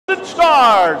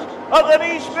stars of the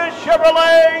Nesmith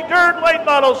Chevrolet Dirt Late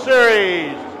Model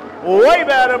Series. Wave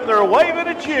at them, they're waving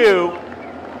at you.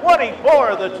 24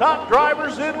 of the top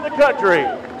drivers in the country.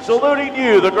 Saluting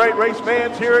you, the great race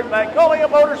fans here at Magnolia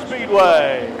Motor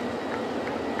Speedway.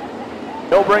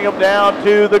 He'll bring them down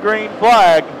to the green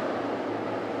flag.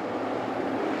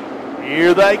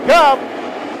 Here they come.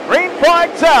 Green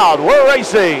flag's out. We're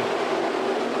racing.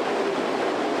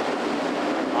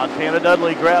 Montana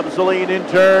Dudley grabs the lead in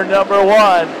turn number 1.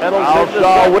 Al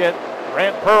Shaw with it.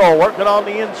 Grant Pearl working on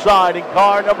the inside in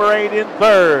car number 8 in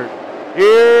third.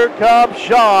 Here comes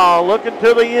Shaw looking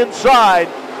to the inside.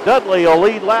 Dudley will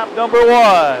lead lap number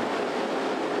 1.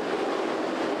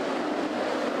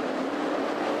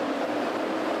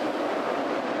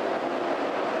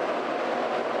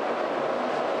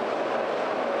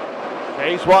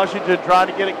 Chase Washington trying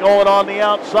to get it going on the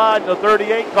outside in the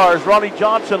 38 cars. Ronnie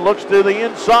Johnson looks to the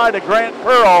inside of Grant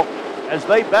Pearl as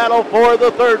they battle for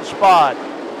the third spot.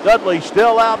 Dudley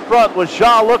still out front with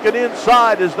Shaw looking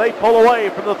inside as they pull away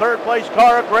from the third place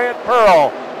car of Grant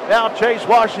Pearl. Now Chase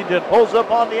Washington pulls up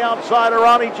on the outside of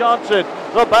Ronnie Johnson.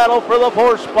 The battle for the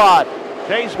fourth spot.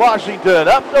 Chase Washington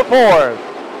up to fourth.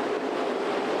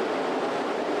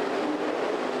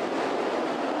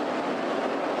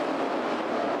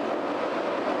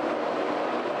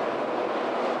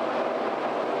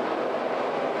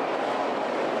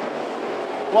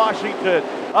 Washington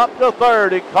up to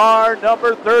third in car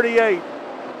number 38.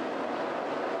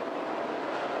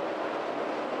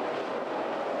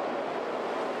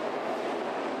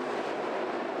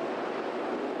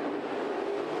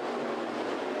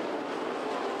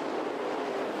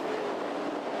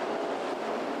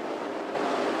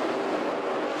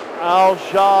 Al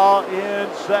Shaw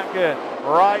in second,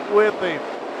 right with him.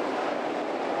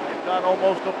 They've got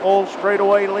almost a full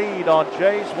straightaway lead on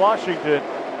Chase Washington.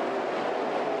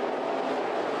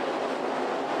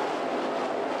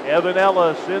 Evan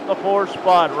Ellis in the fourth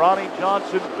spot. Ronnie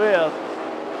Johnson fifth.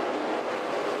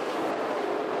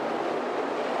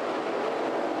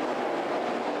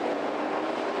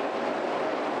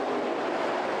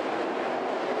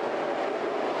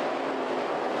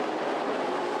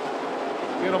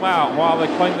 Get them out while they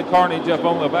clean the carnage up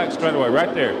on the back straightaway.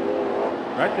 Right there.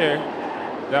 Right there.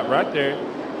 That right there.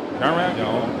 Turn around.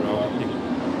 No.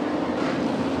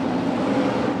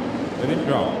 Let him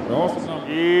draw. Draw for something.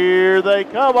 Here they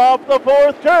come off the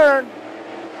fourth turn.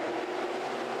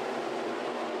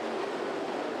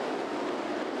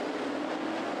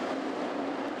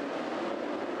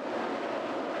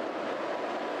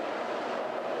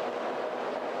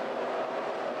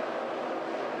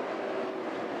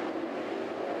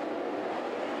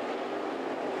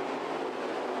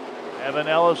 Evan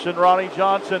Ellis and Ronnie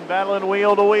Johnson battling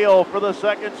wheel to wheel for the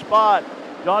second spot.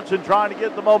 Johnson trying to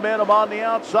get the momentum on the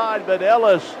outside, but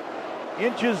Ellis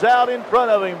inches out in front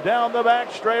of him down the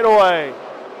back straightaway.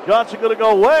 Johnson going to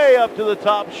go way up to the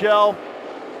top shelf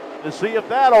to see if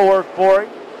that'll work for him.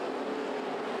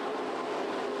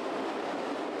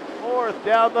 Fourth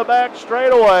down the back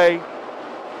straightaway.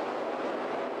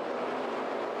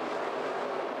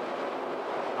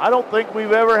 I don't think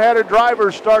we've ever had a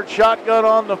driver start shotgun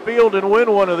on the field and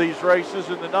win one of these races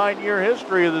in the 9-year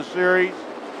history of the series.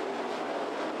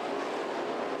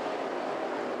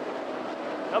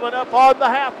 Coming up on the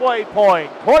halfway point.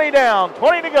 20 down,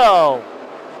 20 to go.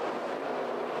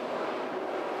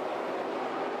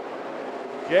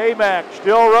 J-Mac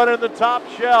still running the top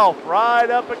shelf, right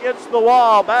up against the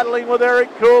wall, battling with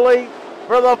Eric Cooley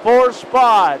for the fourth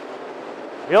spot.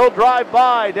 He'll drive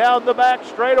by down the back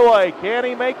straightaway. Can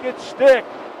he make it stick?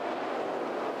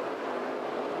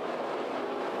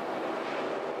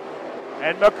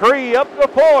 And McCree up to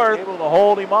fourth, able to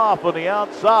hold him off on the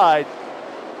outside.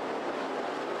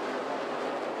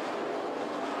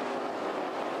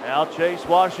 Now Chase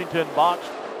Washington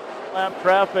boxed lap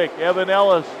traffic. Evan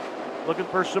Ellis looking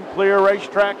for some clear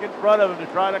racetrack in front of him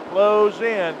to try to close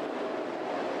in.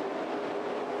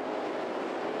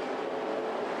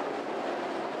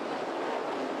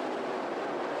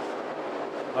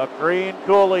 McCree and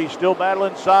Cooley still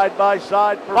battling side by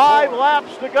side for 5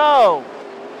 laps to go.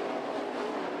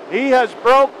 He has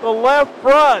broke the left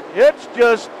front. It's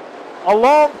just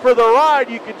along for the ride.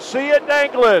 You can see it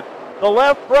dangling. The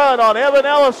left front on Evan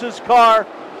Ellis's car.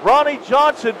 Ronnie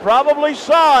Johnson probably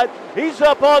saw it. He's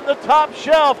up on the top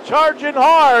shelf, charging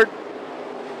hard.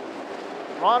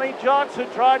 Ronnie Johnson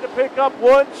trying to pick up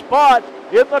one spot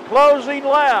in the closing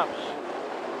laps.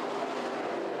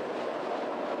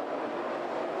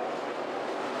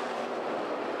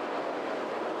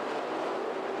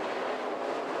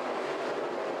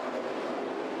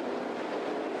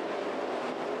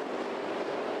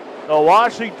 So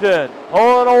Washington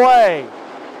pulling away.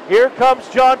 Here comes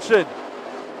Johnson.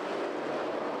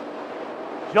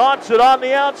 Johnson on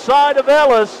the outside of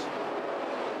Ellis.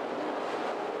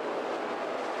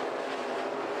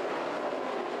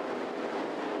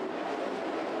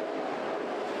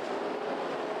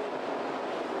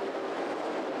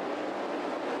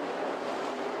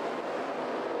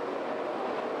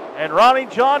 And Ronnie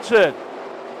Johnson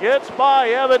gets by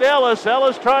Evan Ellis.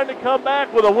 Ellis trying to come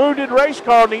back with a wounded race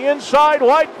car on the inside.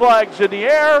 White flags in the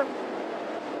air.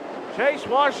 Chase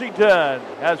Washington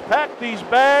has packed these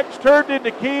bags, turned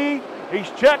into key. He's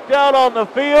checked out on the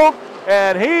field,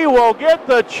 and he will get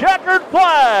the checkered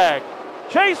flag.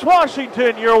 Chase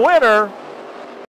Washington, your winner